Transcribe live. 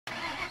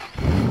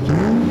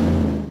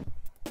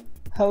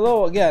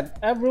Hello again,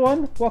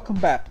 everyone. Welcome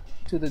back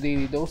to the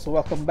Daily Dose. So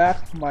welcome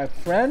back, my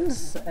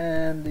friends.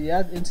 And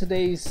yeah, in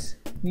today's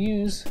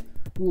news,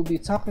 we'll be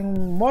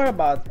talking more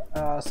about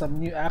some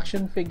new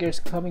action figures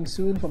coming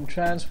soon from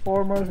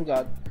Transformers. We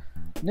got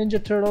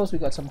Ninja Turtles. We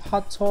got some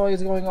Hot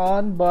Toys going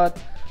on,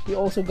 but we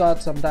also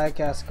got some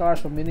die-cast cars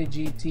from Mini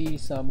GT,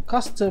 some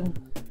custom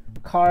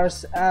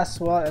cars as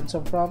well, and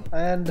some from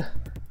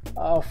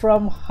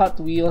Hot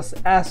Wheels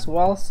as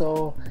well.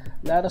 So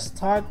let us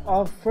start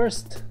off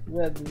first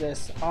with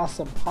this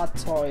awesome Hot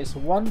Toys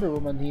Wonder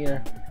Woman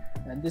here,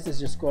 and this is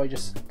just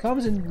gorgeous.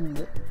 Comes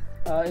in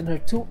her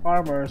two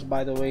armors,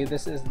 by the way.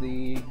 This is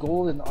the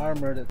golden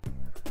armor that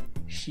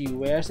she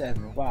wears,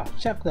 and wow,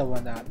 check that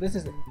one out. This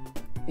is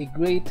a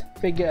great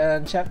figure,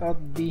 and check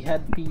out the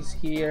headpiece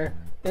here.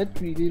 It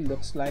really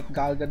looks like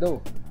Gal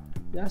Gadot.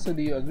 Yeah, so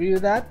do you agree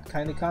with that?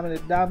 Kindly comment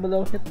it down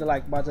below. Hit the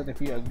like button if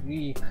you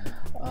agree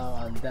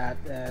on that.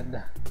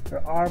 And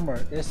her armor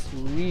is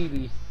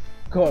really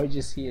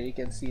gorgeous here. You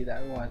can see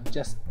that one,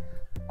 just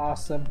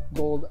awesome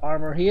gold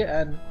armor here.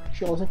 And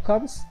she also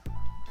comes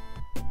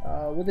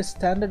with a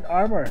standard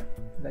armor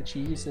that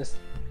she uses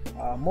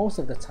most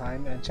of the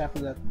time. And check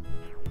that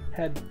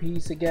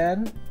headpiece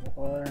again,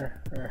 or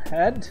her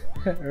head,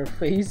 her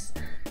face.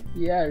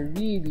 Yeah,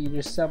 really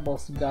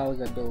resembles Gal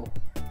Gadot.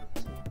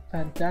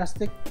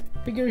 Fantastic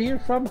figure here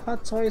from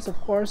Hot Toys. Of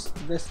course,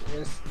 this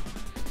is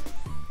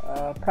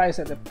priced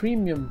at a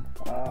premium.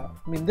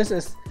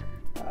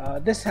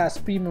 This has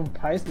premium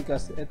price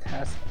because it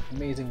has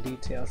amazing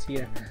details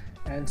here,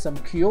 and some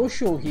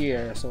Kyosho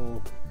here.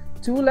 So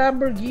two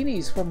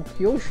Lamborghinis from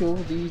Kyosho.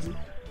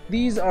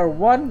 These are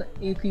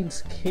 1/18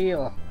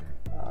 scale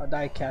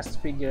die-cast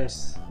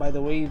figures. By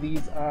the way,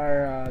 these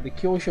are the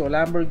Kyosho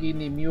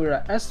Lamborghini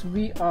Miura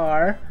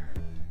SVR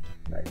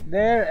right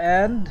there,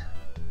 and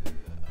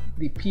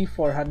the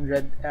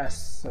P400S.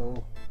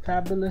 So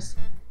fabulous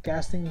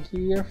casting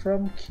here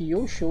from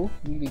Kyosho.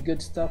 Really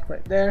good stuff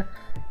right there.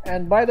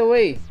 And by the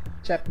way,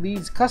 check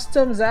these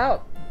customs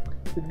out.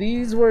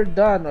 These were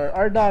done, or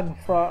are done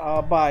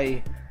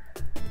by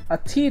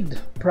Atid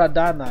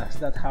Pradana. Is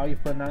that how you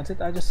pronounce it?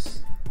 I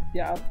just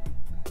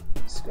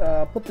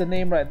put the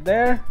name right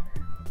there.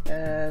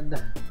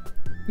 And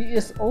he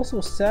is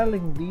also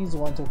selling these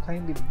ones, so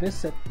kindly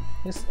visit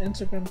his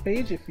Instagram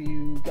page if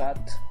you got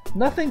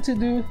nothing to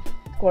do.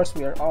 Of course,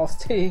 we are all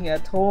staying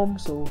at home,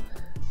 so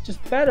just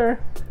better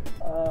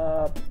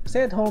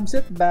stay at home,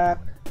 sit back,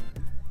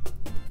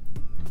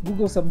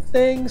 Google some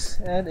things,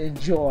 and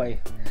enjoy.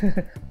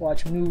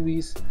 Watch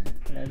movies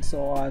and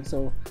so on.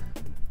 So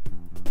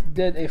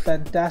did a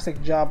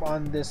fantastic job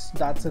on this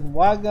Datsun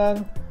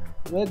wagon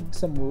with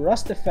some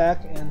rust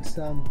effect and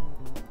some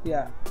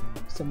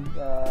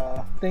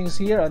things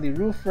here on the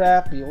roof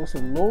rack. He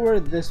also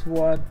lowered this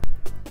one.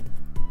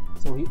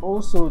 So he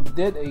also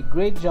did a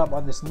great job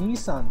on this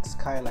Nissan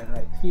Skyline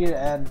right here.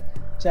 And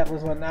check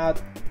this one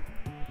out,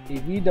 a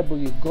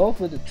VW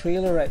Golf with the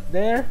trailer right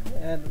there,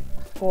 and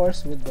of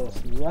course with those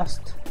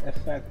rust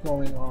effect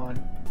going on.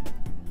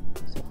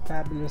 So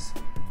fabulous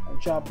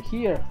job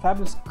here,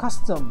 fabulous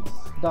customs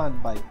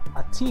done by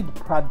Atid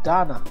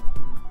Pradana.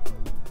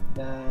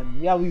 Then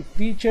yeah, we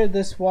featured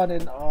this one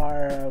in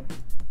our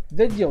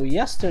video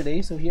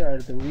yesterday, so here are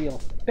the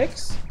real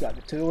pics. We got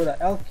the Toyota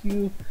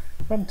LQ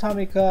from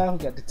Tomica.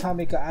 We got the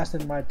Tomica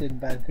Aston Martin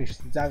Vanquish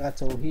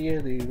Zagato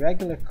here, the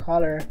regular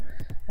color,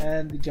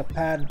 and the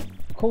Japan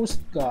Coast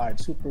Guard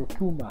Super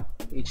Puma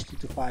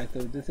H225. So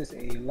this is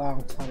a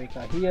long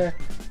Tomica here.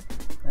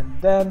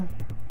 And then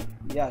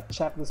yeah,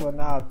 check this one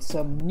out,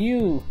 some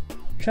new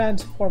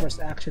Transformers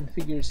action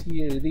figures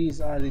here.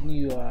 These are the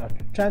new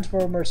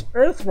Transformers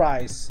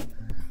Earthrise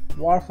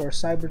War for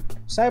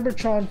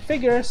Cybertron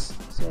figures.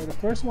 So the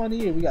first one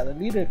here, we got the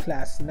leader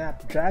class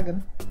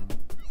Snapdragon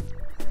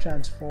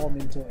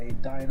transformed into a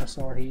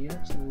dinosaur here.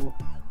 So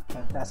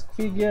fantastic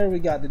figure. We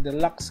got the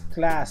deluxe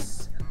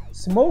class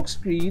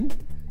Smokescreen,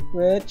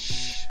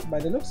 which by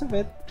the looks of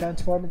it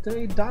transformed into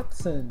a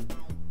Datsun.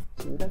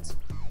 So that's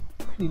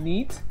pretty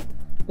neat.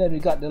 Then we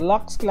got the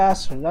deluxe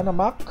class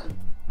Runamuck.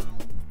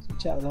 So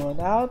check that one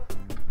out.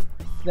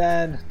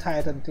 Then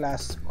Titan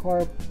class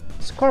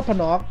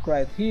Scorponok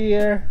right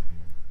here.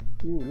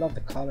 Ooh, love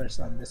the colors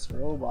on this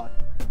robot.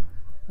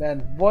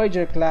 Then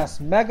Voyager class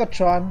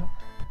Megatron.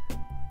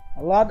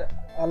 A lot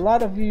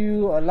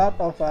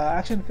of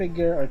action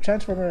figure or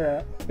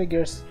Transformer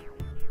figures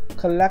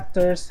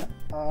collectors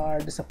are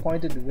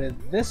disappointed with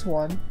this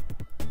one,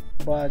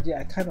 but yeah,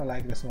 I kind of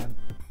like this one.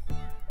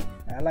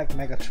 I like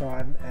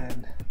Megatron,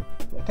 and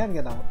I can't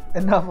get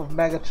enough of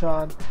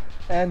Megatron.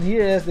 And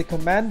here is the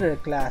Commander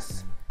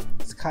class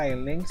Sky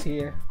Lynx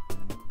here,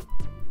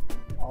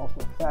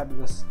 also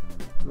fabulous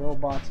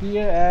robot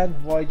here. And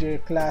Voyager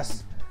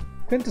class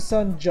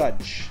Quintesson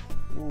Judge.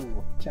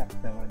 Ooh, check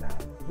that one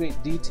out.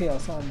 Great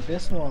details on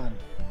this one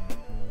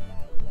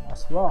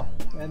as well.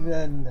 And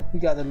then we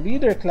got the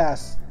leader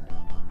class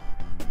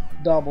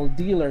Double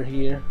Dealer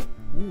here.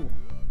 Ooh,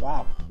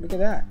 wow, look at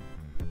that.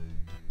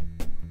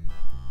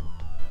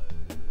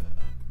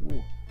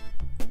 Ooh,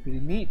 pretty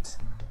neat.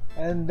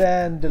 And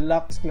then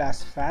deluxe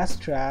class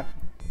Fast Track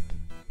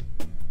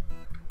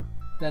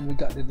Then we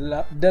got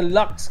the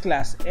deluxe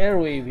class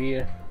Airwave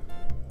here.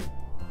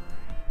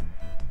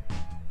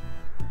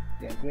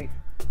 Yeah,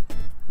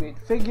 great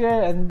figure.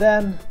 And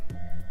then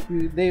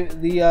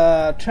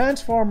the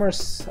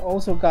Transformers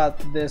also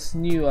got this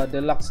new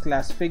deluxe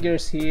class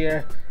figures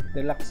here.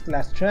 Deluxe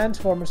class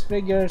Transformers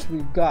figures.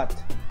 We've got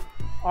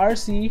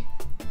RC.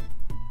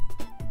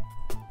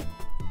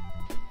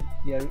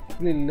 Yeah,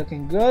 really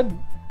looking good.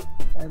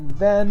 And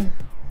then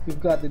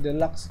we've got the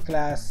deluxe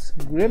class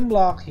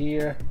Grimlock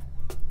here.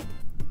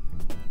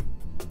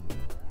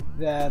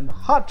 Then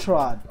Hot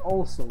Rod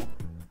also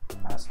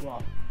as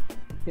well.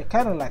 Yeah,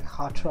 kind of like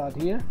Hot Rod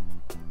here.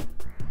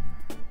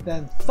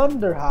 Then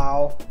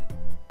Thunderhowl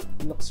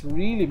looks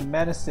really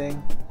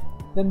menacing.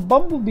 Then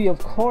Bumblebee, of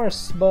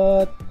course,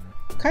 but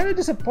kind of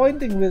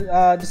disappointed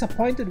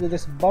with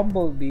this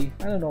Bumblebee.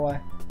 I don't know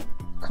why.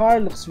 Car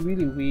looks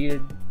really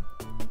weird.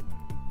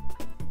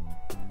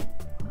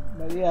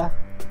 But yeah,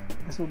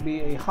 this will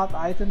be a hot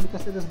item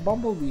because it is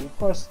Bumblebee, of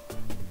course.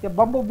 Yeah,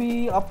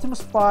 Bumblebee,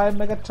 Optimus Prime,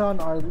 Megatron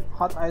are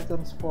hot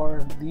items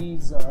for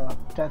these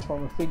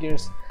Transformer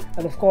figures.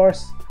 And of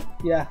course,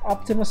 yeah,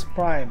 Optimus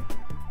Prime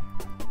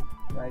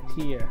right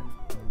here.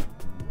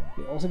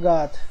 We also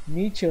got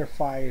Meteor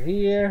Fire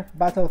here,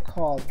 Battle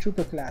Call,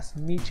 Trooper Class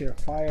Meteor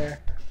Fire.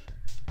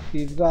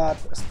 We've got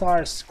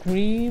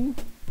Starscream,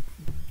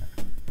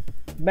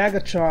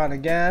 Megatron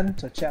again,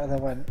 so check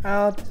that one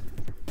out.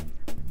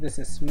 This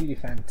is really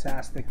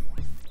fantastic.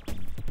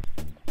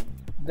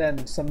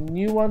 Then some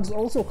new ones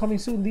also coming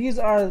soon. These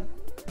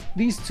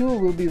two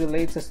will be the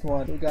latest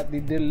one. We got the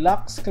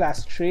deluxe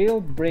class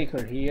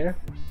Trailbreaker here.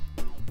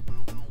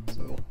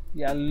 So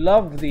yeah, I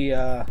love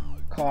the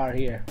car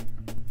here.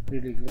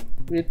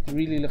 It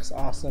really looks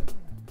awesome.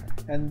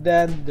 And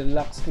then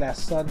deluxe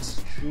class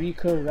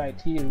Sunstreaker right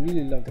here.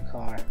 Really love the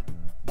car,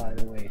 by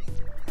the way.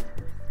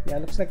 Yeah,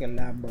 it looks like a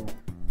Lambo.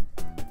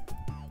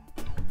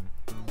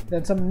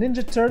 Then some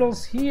Ninja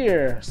Turtles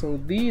here. So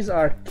these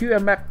are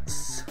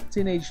QMX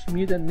Teenage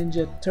Mutant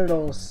Ninja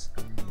Turtles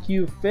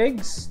Q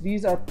figs.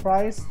 These are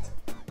priced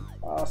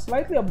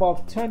slightly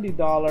above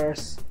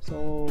 $20.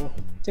 So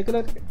take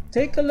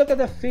a look at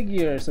the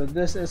figure. So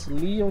this is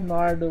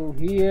Leonardo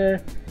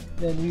here.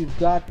 Then we've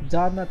got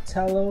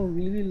Donatello.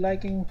 Really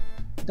liking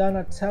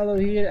Donatello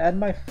here. And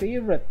my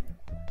favorite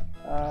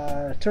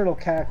turtle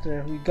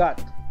character, we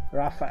got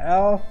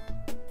Raphael.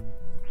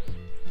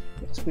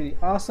 Looks pretty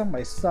awesome.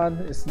 My son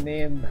is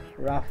named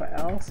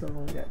Raphael, so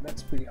yeah,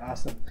 that's pretty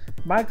awesome.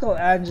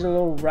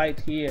 Michelangelo right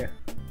here.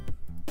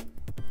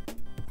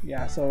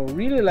 Yeah, so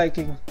really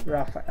liking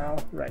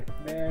Raphael right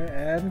there.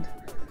 And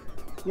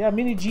yeah,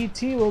 Mini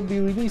GT will be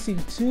releasing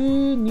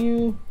two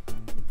new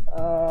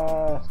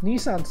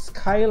Nissan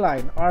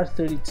Skyline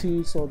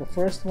R32. So the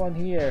first one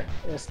here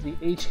is the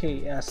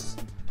HKS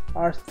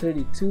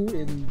R32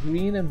 in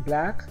green and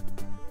black.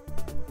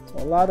 So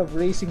a lot of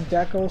racing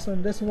decals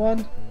on this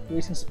one.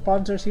 Racing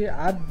sponsors here: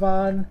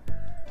 Advan,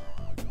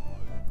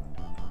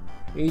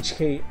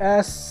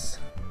 HKS,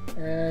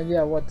 and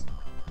yeah,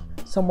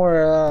 some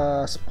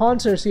more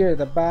sponsors here at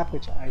the back,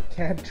 which I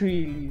can't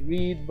really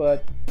read,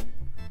 but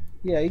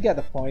yeah, you get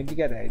the point, you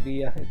get the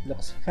idea. It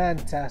looks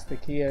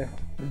fantastic here.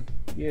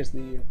 Here's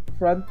the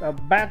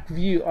back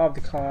view of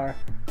the car.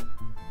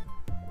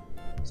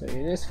 So it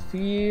is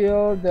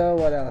field.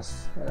 What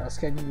else?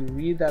 Can you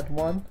read that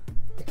one?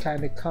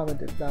 Kind of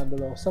comment it down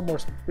below. Some more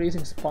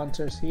racing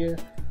sponsors here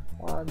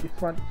on the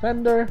front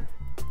fender.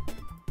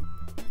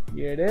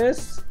 Here it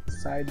is,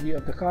 side view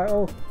of the car.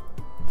 Oh,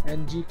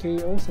 and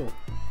GK also.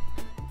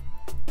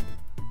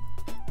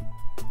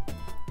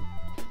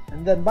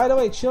 And then, by the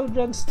way,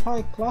 Children's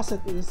Toy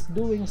Closet is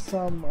doing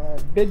some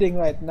bidding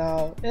right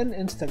now in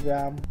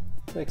Instagram.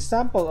 The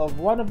example of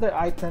one of their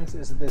items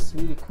is this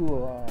really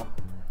cool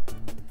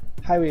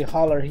highway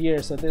hauler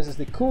here. So this is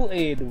the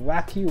Kool-Aid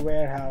Wacky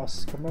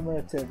Warehouse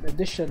Commemorative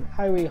Edition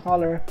Highway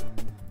Hauler.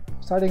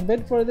 Starting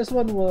bid for this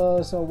one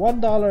was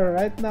 $1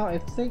 right now. I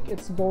think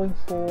it's going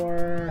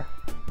for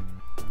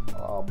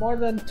more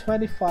than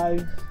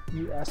 $25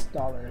 US.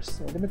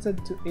 So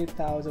limited to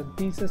 8,000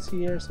 pieces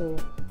here. So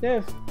yeah,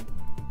 if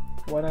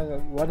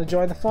wanna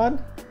join the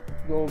fun,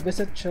 go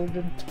visit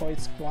Children's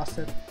Toys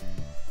Closet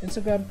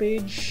Instagram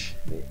page.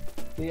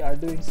 They are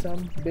doing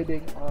some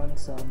bidding on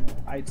some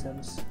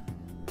items,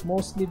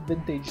 mostly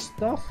vintage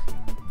stuff.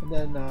 And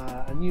then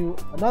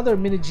another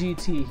Mini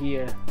GT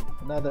here,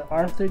 another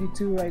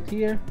R32 right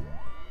here,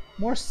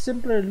 more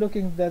simpler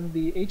looking than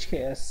the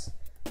HKS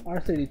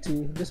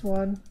R32. This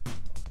one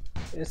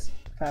is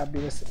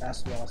fabulous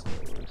as well. So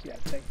yeah,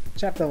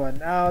 check that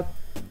one out.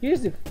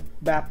 Here's the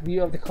back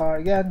view of the car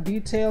again.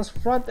 Details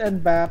front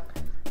and back.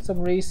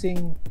 Some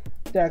racing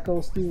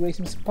decals, two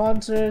racing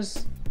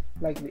sponsors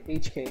like the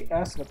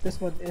HKS, but this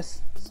one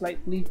is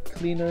slightly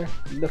cleaner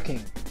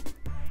looking.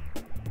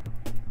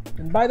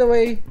 And by the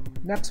way,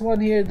 next one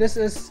here, this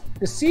is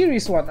the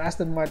series one,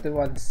 Aston Martin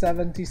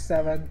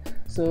 177.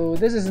 So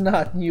this is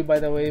not new, by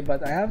the way,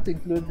 but I have to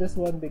include this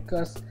one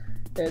because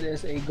it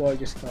is a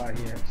gorgeous car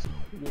here.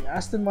 The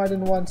Aston Martin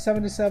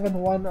 177,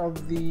 one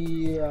of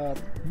the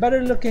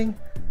better looking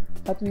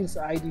Hot Wheels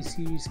ID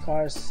series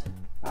cars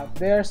out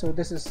there. So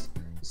this is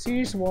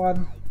Series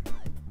 1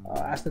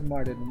 Aston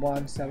Martin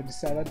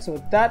 177.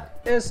 So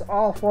that is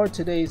all for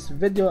today's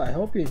video. I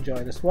hope you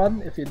enjoyed this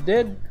one. If you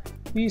did,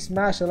 please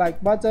smash the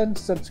like button,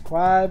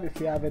 subscribe if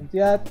you haven't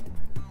yet,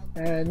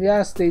 and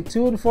yeah, stay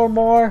tuned for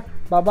more.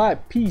 Bye bye,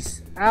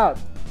 peace out,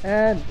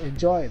 and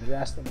enjoy the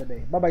rest of the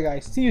day. Bye bye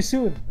guys, see you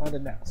soon on the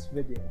next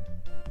video.